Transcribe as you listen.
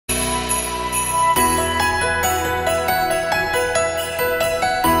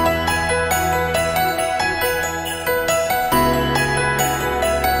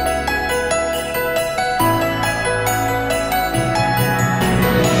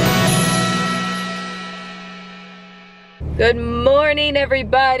Good morning,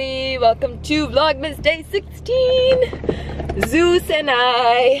 everybody. Welcome to Vlogmas Day 16. Zeus and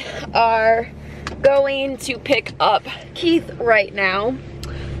I are going to pick up Keith right now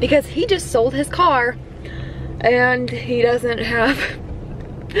because he just sold his car and he doesn't have,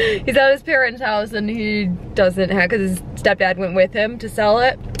 he's at his parents' house and he doesn't have, because his stepdad went with him to sell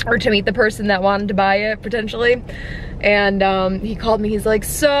it or to meet the person that wanted to buy it potentially. And he called me, he's like,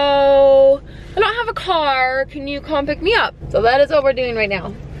 so I don't have a car, can you come pick me up? So that is what we're doing right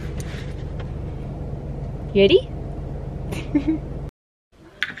now. Yeti?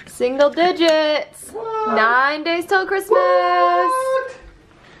 Single digits. What? 9 days till Christmas. What?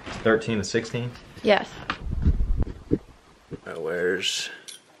 13 to 16? Yes. Where's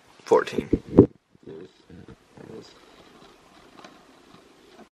 14?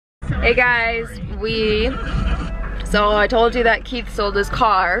 Hey guys, so I told you that Keith sold his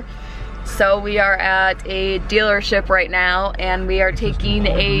car. So we are at a dealership right now and we are taking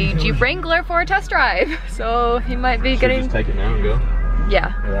a Jeep Wrangler for a test drive. So he might be getting... Just take it now and go?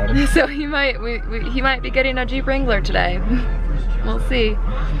 Yeah. So he might be getting a Jeep Wrangler today. We'll see.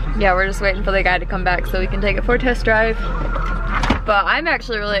 Yeah, we're just waiting for the guy to come back so we can take it for a test drive. But I'm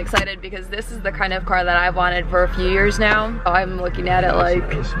actually really excited because this is the kind of car that I've wanted for a few years now. I'm looking at it like,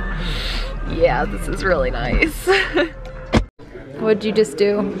 yeah, this is really nice. What'd you just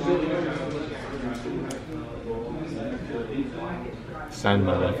do? Signed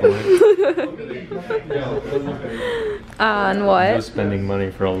my life away. On what? I was spending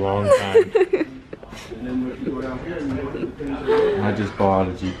money for a long time. I just bought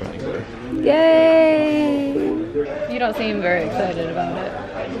a Jeep Wrangler. Yay! You don't seem very excited about it.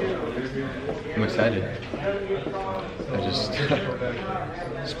 I'm excited. I just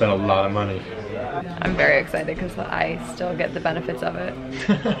spent a lot of money. I'm very excited because I still get the benefits of it.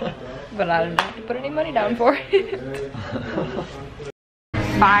 But I don't have to put any money down for it.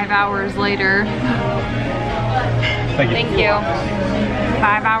 5 hours later. Thank you.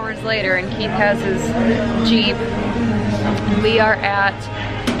 5 hours later and Keith has his Jeep. We are at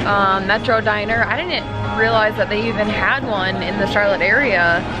Metro Diner. I didn't realize that they even had one in the Charlotte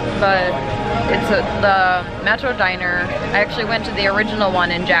area, but it's the Metro Diner. I actually went to the original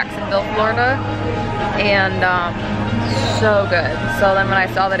one in Jacksonville, Florida, and so good. So then when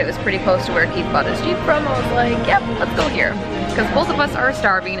I saw that it was pretty close to where Keith bought his Jeep from, I was like, yep, let's go here. Because both of us are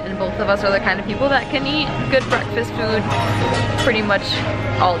starving and both of us are the kind of people that can eat good breakfast food pretty much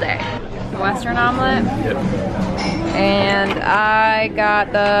all day. Western omelet. Yep. And I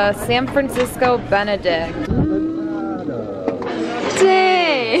got the San Francisco Benedict.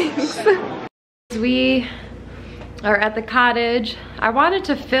 Thanks! We are at the cottage. I wanted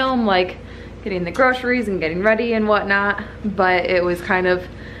to film like getting the groceries and getting ready and whatnot, but it was kind of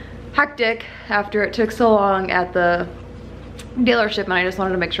hectic after it took so long at the dealership, and I just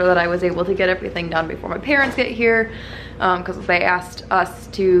wanted to make sure that I was able to get everything done before my parents get here, because they asked us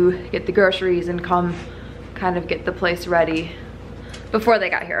to get the groceries and come kind of get the place ready before they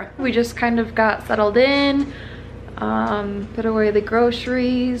got here. We just kind of got settled in, put away the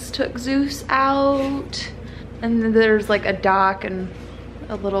groceries, took Zeus out, and then there's like a dock and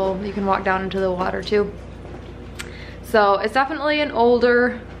a little, you can walk down into the water too. So it's definitely an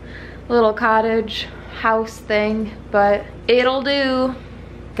older little cottage house thing, but it'll do.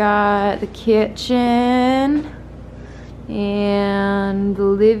 Got the kitchen and the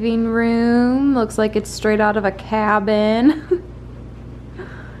living room. Looks like it's straight out of a cabin.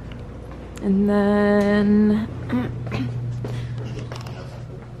 And then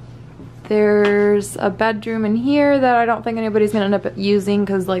there's a bedroom in here that I don't think anybody's gonna end up using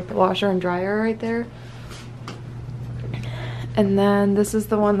because like the washer and dryer are right there. And then this is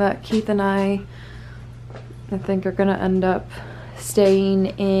the one that Keith and I think are gonna end up staying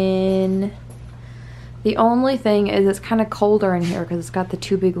in. The only thing is it's kind of colder in here because it's got the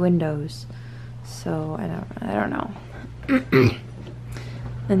 2 big windows. So I don't know.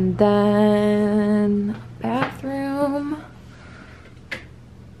 And then bathroom.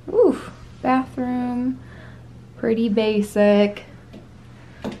 Ooh, bathroom. Pretty basic.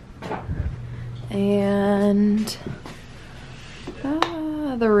 And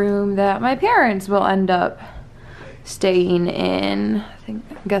the room that my parents will end up staying in. I'm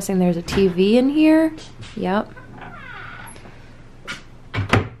guessing there's a TV in here. Yep.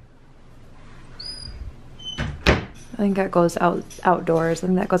 I think that goes outdoors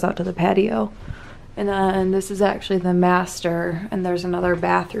and that goes out to the patio. And then this is actually the master, and there's another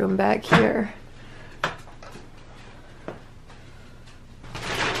bathroom back here.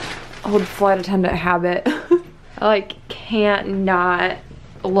 Old flight attendant habit. I like can't not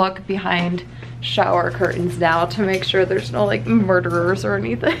look behind shower curtains now to make sure there's no like murderers or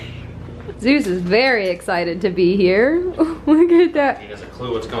anything. Zeus is very excited to be here. Look at that. He has a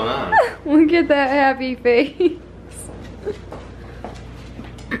clue what's going on. Look at that happy face.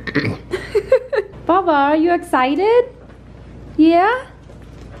 Baba, are you excited? Yeah?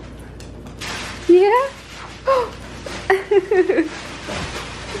 Yeah?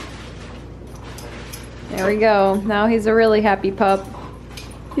 There we go. Now he's a really happy pup.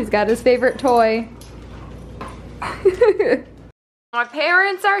 He's got his favorite toy. My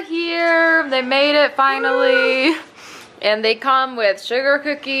parents are here. They made it finally. And they come with sugar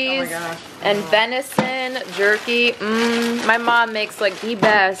cookies and venison jerky. My mom makes like the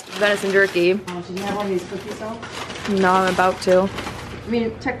best venison jerky. Oh, do you have one of these cookies though? No, I'm about to. I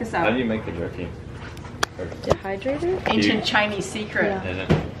mean, check this out. How do you make the jerky? Dehydrated? Ancient Chinese secret. Yeah. Is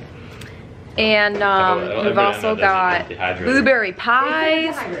it? And we've also got blueberry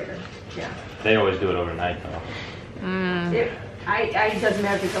pies. Yeah. They always do it overnight though. It doesn't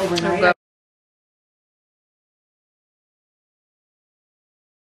matter if it's overnight. Okay.